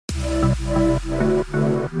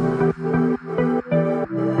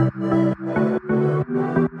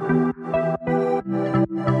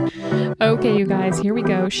guys, here we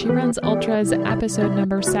go. She Runs Ultras, episode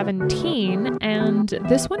number 17, and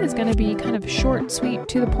this one is going to be kind of short, sweet,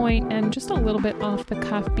 to the point, and just a little bit off the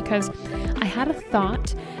cuff because I had a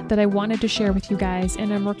thought that I wanted to share with you guys,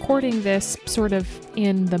 and I'm recording this sort of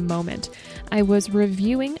in the moment. I was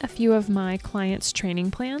reviewing a few of my clients' training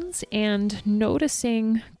plans and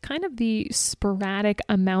noticing kind of the sporadic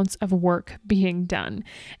amounts of work being done,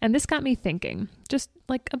 and this got me thinking just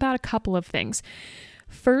like about a couple of things.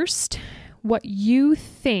 First, what you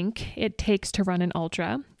think it takes to run an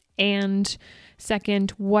ultra, and second,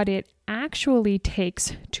 what it actually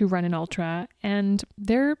takes to run an ultra, and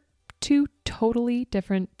they're two totally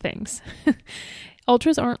different things.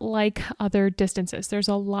 Ultras aren't like other distances. There's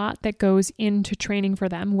a lot that goes into training for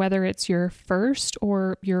them, whether it's your first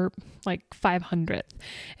or your 500th.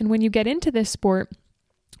 And when you get into this sport,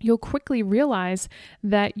 you'll quickly realize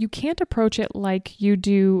that you can't approach it like you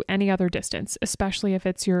do any other distance, especially if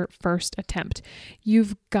it's your first attempt.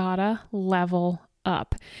 You've gotta level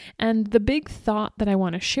up. And the big thought that I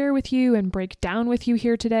want to share with you and break down with you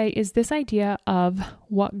here today is this idea of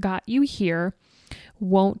what got you here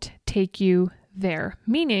won't take you there,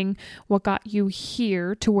 meaning what got you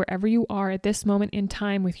here to wherever you are at this moment in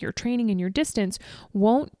time with your training and your distance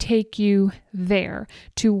won't take you there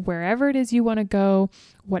to wherever it is you want to go,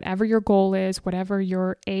 whatever your goal is, whatever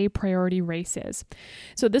your A priority race is.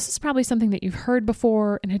 So this is probably something that you've heard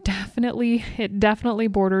before, and it definitely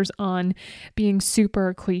borders on being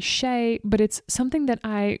super cliche, but it's something that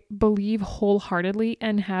I believe wholeheartedly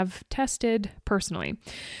and have tested personally.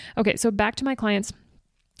 Okay, so back to my clients.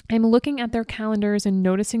 I'm looking at their calendars and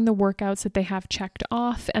noticing the workouts that they have checked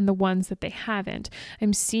off and the ones that they haven't.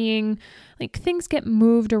 I'm seeing things get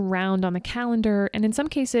moved around on the calendar, and in some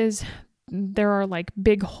cases, there are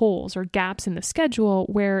big holes or gaps in the schedule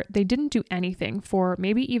where they didn't do anything for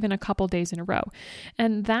maybe even a couple days in a row.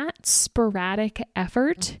 And that sporadic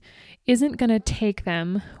effort isn't going to take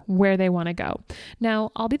them where they want to go.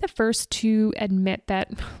 Now, I'll be the first to admit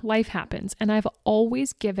that life happens, and I've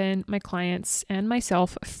always given my clients and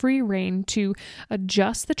myself free rein to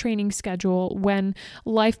adjust the training schedule when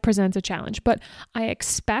life presents a challenge. But I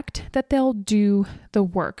expect that they'll do the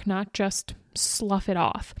work, not just slough it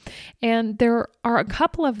off. And there are a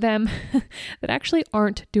couple of them that actually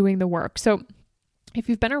aren't doing the work. So if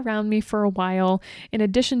you've been around me for a while, in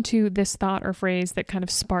addition to this thought or phrase that kind of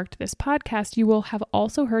sparked this podcast, you will have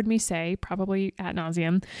also heard me say, probably ad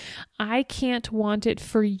nauseum, I can't want it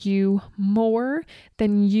for you more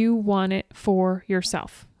than you want it for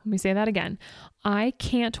yourself. Let me say that again. I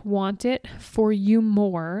can't want it for you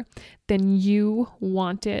more than you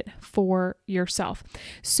want it for yourself.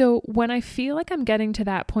 So when I feel like I'm getting to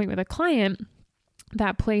that point with a client,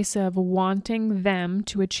 that place of wanting them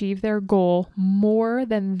to achieve their goal more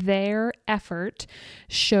than their effort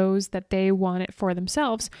shows that they want it for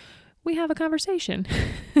themselves, we have a conversation.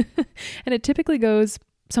 And it typically goes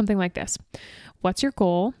something like this. What's your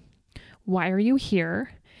goal? Why are you here?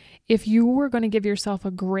 If you were going to give yourself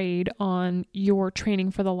a grade on your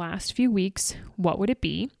training for the last few weeks, what would it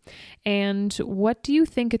be? And what do you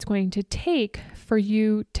think it's going to take for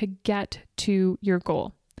you to get to your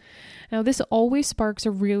goal? Now, this always sparks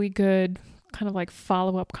a really good kind of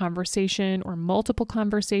follow-up conversation or multiple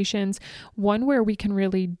conversations, one where we can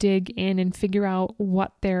really dig in and figure out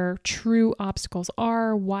what their true obstacles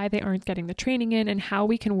are, why they aren't getting the training in, and how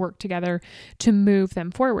we can work together to move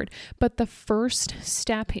them forward. But the first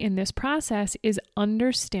step in this process is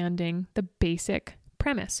understanding the basic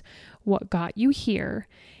premise. What got you here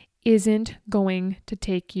isn't going to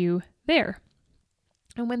take you there.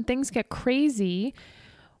 And when things get crazy,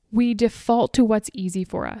 we default to what's easy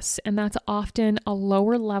for us, and that's often a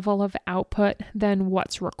lower level of output than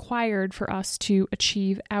what's required for us to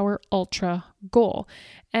achieve our ultra goal.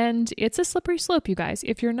 And it's a slippery slope, you guys.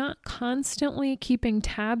 If you're not constantly keeping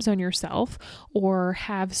tabs on yourself or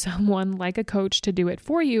have someone like a coach to do it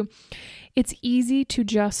for you, it's easy to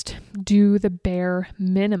just do the bare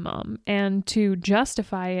minimum and to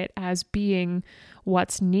justify it as being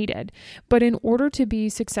what's needed. But in order to be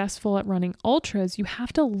successful at running ultras, you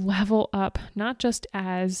have to level up, not just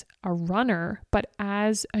as a runner, but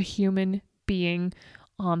as a human being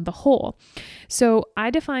on the whole. So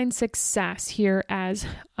I define success here as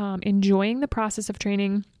enjoying the process of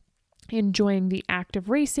training, enjoying the act of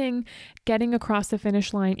racing, getting across the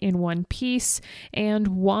finish line in one piece, and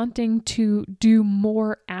wanting to do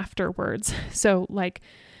more afterwards. So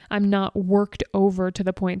I'm not worked over to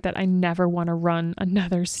the point that I never want to run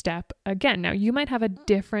another step again. Now, you might have a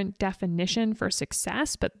different definition for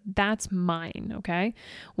success, but that's mine, okay?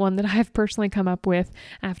 One that I've personally come up with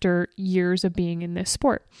after years of being in this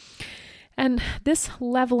sport. And this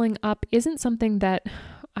leveling up isn't something that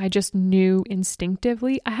I just knew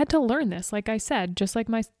instinctively. I had to learn this. Like I said, just like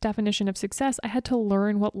my definition of success, I had to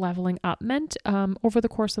learn what leveling up meant over the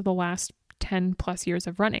course of the last 10 plus years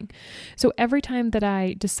of running. So every time that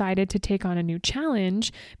I decided to take on a new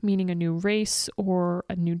challenge, meaning a new race or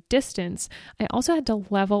a new distance, I also had to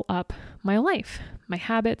level up my life, my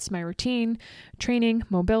habits, my routine, training,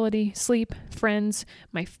 mobility, sleep, friends,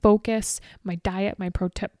 my focus, my diet, my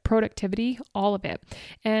productivity, all of it.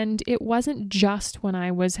 And it wasn't just when I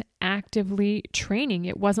was actively training.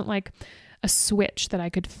 It wasn't like a switch that I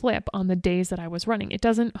could flip on the days that I was running. It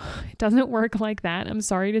doesn't work like that, I'm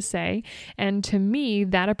sorry to say. And to me,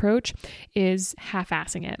 that approach is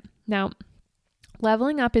half-assing it. Now,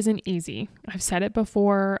 leveling up isn't easy. I've said it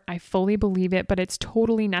before, I fully believe it, but it's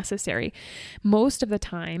totally necessary. Most of the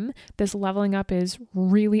time, this leveling up is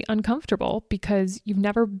really uncomfortable because you've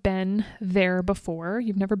never been there before.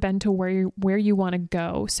 You've never been to where you want to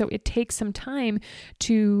go. So it takes some time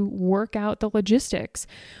to work out the logistics.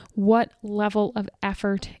 What level of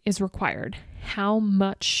effort is required? How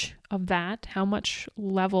much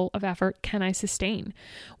level of effort can I sustain?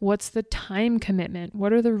 What's the time commitment?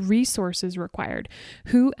 What are the resources required?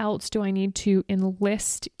 Who else do I need to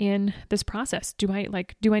enlist in this process? Do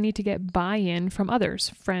I need to get buy-in from others,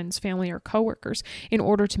 friends, family, or coworkers in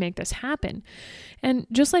order to make this happen? And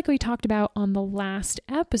just like we talked about on the last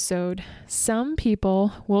episode, some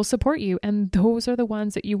people will support you, and those are the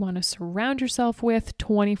ones that you want to surround yourself with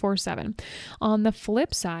 24/7. On the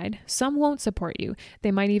flip side, some won't support you.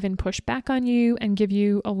 They might even push back on you and give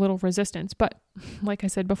you a little resistance. But like I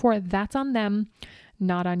said before, that's on them,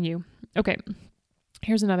 not on you. Okay.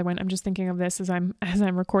 Here's another one. I'm just thinking of this as I'm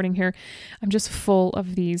recording here. I'm just full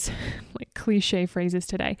of these like cliche phrases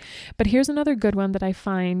today. But here's another good one that I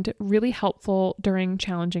find really helpful during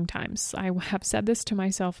challenging times. I have said this to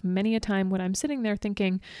myself many a time when I'm sitting there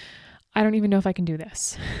thinking, I don't even know if I can do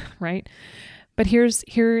this, right? But here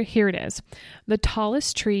it is. The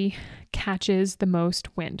tallest tree catches the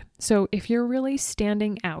most wind. So if you're really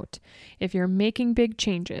standing out, if you're making big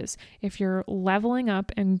changes, if you're leveling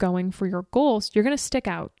up and going for your goals, you're going to stick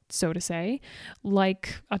out, so to say,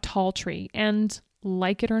 like a tall tree. And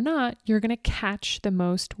like it or not, you're going to catch the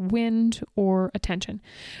most wind or attention.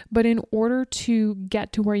 But in order to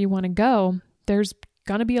get to where you want to go, there's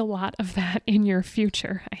going to be a lot of that in your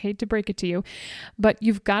future. I hate to break it to you, but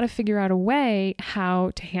you've got to figure out a way how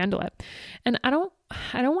to handle it. And I don't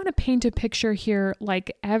want to paint a picture here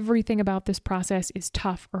like everything about this process is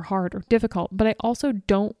tough or hard or difficult, but I also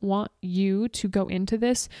don't want you to go into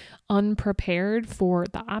this unprepared for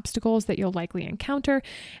the obstacles that you'll likely encounter.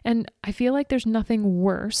 And I feel like there's nothing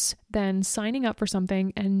worse than signing up for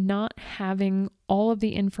something and not having all of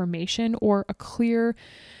the information or a clear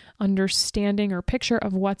understanding or picture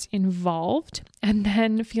of what's involved, and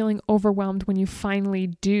then feeling overwhelmed when you finally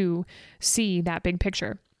do see that big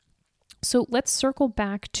picture. So let's circle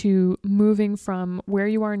back to moving from where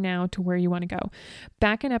you are now to where you want to go.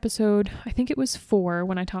 Back in episode, I think it was 4,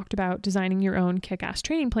 when I talked about designing your own kick-ass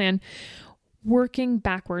training plan, working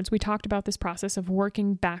backwards. We talked about this process of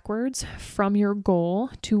working backwards from your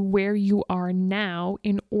goal to where you are now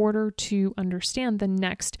in order to understand the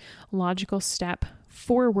next logical step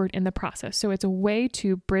forward in the process. So it's a way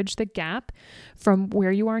to bridge the gap from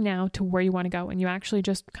where you are now to where you want to go. And you actually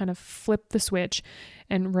just kind of flip the switch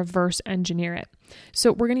and reverse engineer it.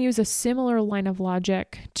 So we're going to use a similar line of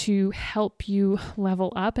logic to help you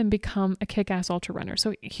level up and become a kick-ass ultra runner.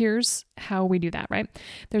 So here's how we do that, right?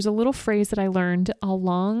 There's a little phrase that I learned a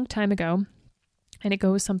long time ago, and it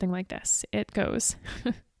goes something like this. It goes,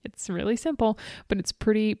 it's really simple, but it's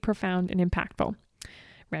pretty profound and impactful.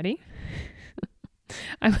 Ready?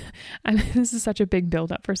 This is such a big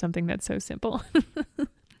buildup for something that's so simple.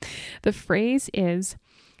 The phrase is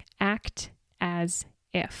act as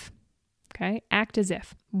if. Okay, act as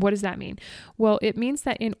if. What does that mean? Well, it means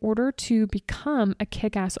that in order to become a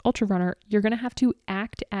kick-ass ultra runner, you're going to have to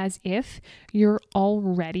act as if you're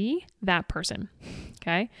already that person.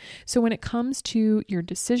 Okay, so when it comes to your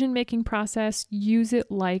decision-making process, use it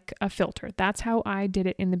like a filter. That's how I did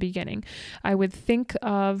it in the beginning. I would think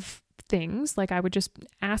of things like I would just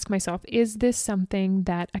ask myself, is this something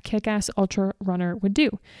that a kick-ass ultra runner would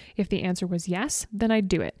do? If the answer was yes, then I'd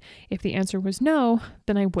do it. If the answer was no,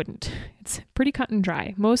 then I wouldn't. It's pretty cut and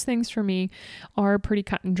dry. Most things for me are pretty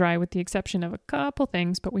cut and dry with the exception of a couple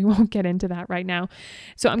things, but we won't get into that right now.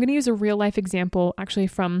 So I'm going to use a real life example actually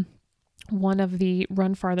from one of the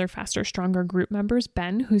Run Farther, Faster, Stronger group members,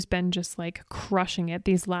 Ben, who's been just like crushing it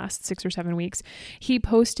these last 6 or 7 weeks. He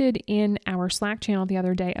posted in our Slack channel the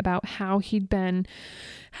other day about how he'd been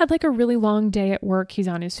had like a really long day at work. He's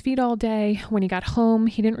on his feet all day. When he got home,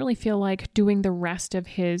 he didn't really feel like doing the rest of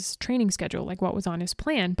his training schedule, like what was on his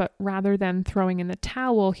plan. But rather than throwing in the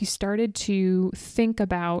towel, he started to think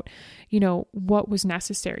about, what was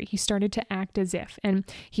necessary. He started to act as if, and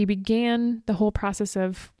he began the whole process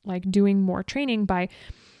of like doing more training by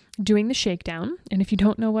doing the shakedown. And if you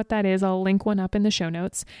don't know what that is, I'll link one up in the show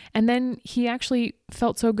notes. And then he actually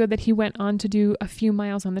felt so good that he went on to do a few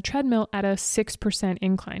miles on the treadmill at a 6%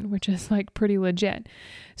 incline, which is like pretty legit.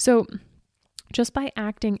 So just by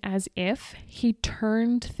acting as if, he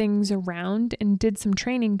turned things around and did some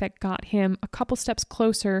training that got him a couple steps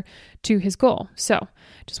closer to his goal. So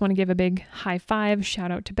just want to give a big high five,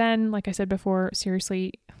 shout out to Ben. Like I said before,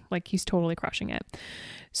 seriously, like he's totally crushing it.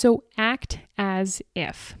 So act as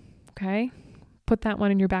if, okay? Put that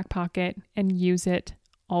one in your back pocket and use it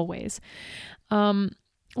always.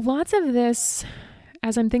 Lots of this,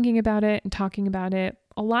 as I'm thinking about it and talking about it,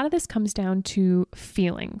 a lot of this comes down to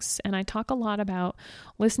feelings. And I talk a lot about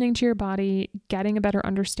listening to your body, getting a better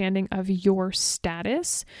understanding of your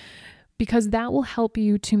status, because that will help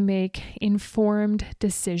you to make informed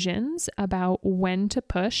decisions about when to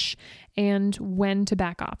push and when to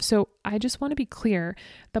back off. So I just want to be clear.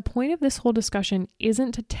 The point of this whole discussion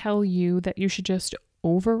isn't to tell you that you should just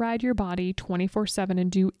override your body 24/7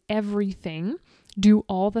 and do everything, do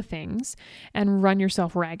all the things, and run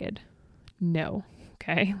yourself ragged. No.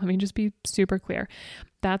 Okay, let me just be super clear.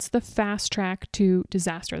 That's the fast track to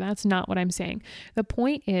disaster. That's not what I'm saying. The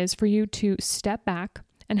point is for you to step back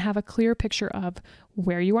and have a clear picture of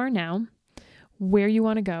where you are now, where you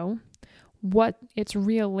want to go, what it's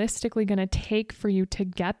realistically going to take for you to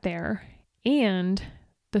get there, and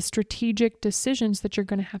the strategic decisions that you're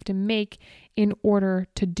going to have to make in order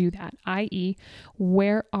to do that, i.e.,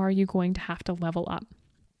 where are you going to have to level up?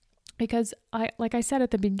 Because like I said at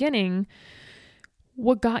the beginning,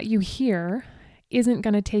 what got you here isn't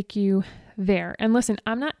going to take you there. And listen,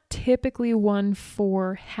 I'm not typically one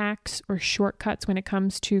for hacks or shortcuts when it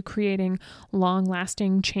comes to creating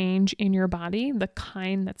long-lasting change in your body, the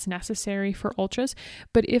kind that's necessary for ultras.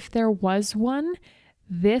 But if there was one,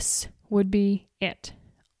 this would be it.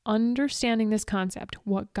 Understanding this concept,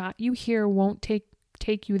 what got you here won't take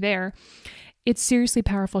you there. It's seriously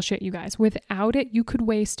powerful shit, you guys. Without it, you could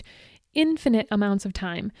waste infinite amounts of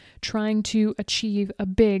time trying to achieve a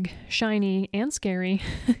big, shiny, and scary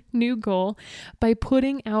new goal by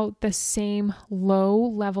putting out the same low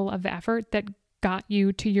level of effort that got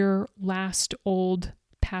you to your last old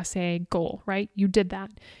passé goal, right? You did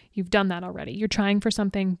that. You've done that already. You're trying for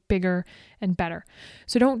something bigger and better.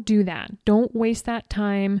 So don't do that. Don't waste that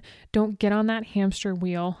time. Don't get on that hamster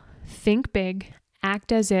wheel. Think big.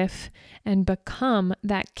 Act as if, and become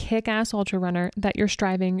that kick-ass ultra runner that you're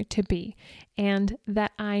striving to be, and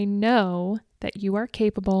that I know that you are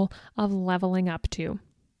capable of leveling up to.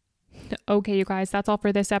 Okay, you guys, that's all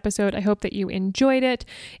for this episode. I hope that you enjoyed it.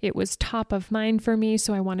 It was top of mind for me,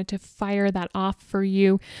 so I wanted to fire that off for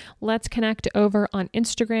you. Let's connect over on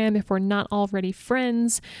Instagram if we're not already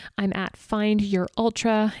friends. I'm at Find Your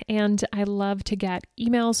Ultra, and I love to get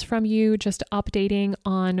emails from you just updating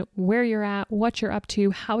on where you're at, what you're up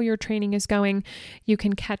to, how your training is going. You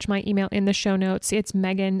can catch my email in the show notes. It's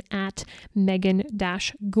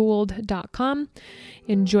megan@megan-gould.com.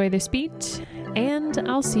 Enjoy this beat, and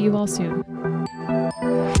I'll see you all soon.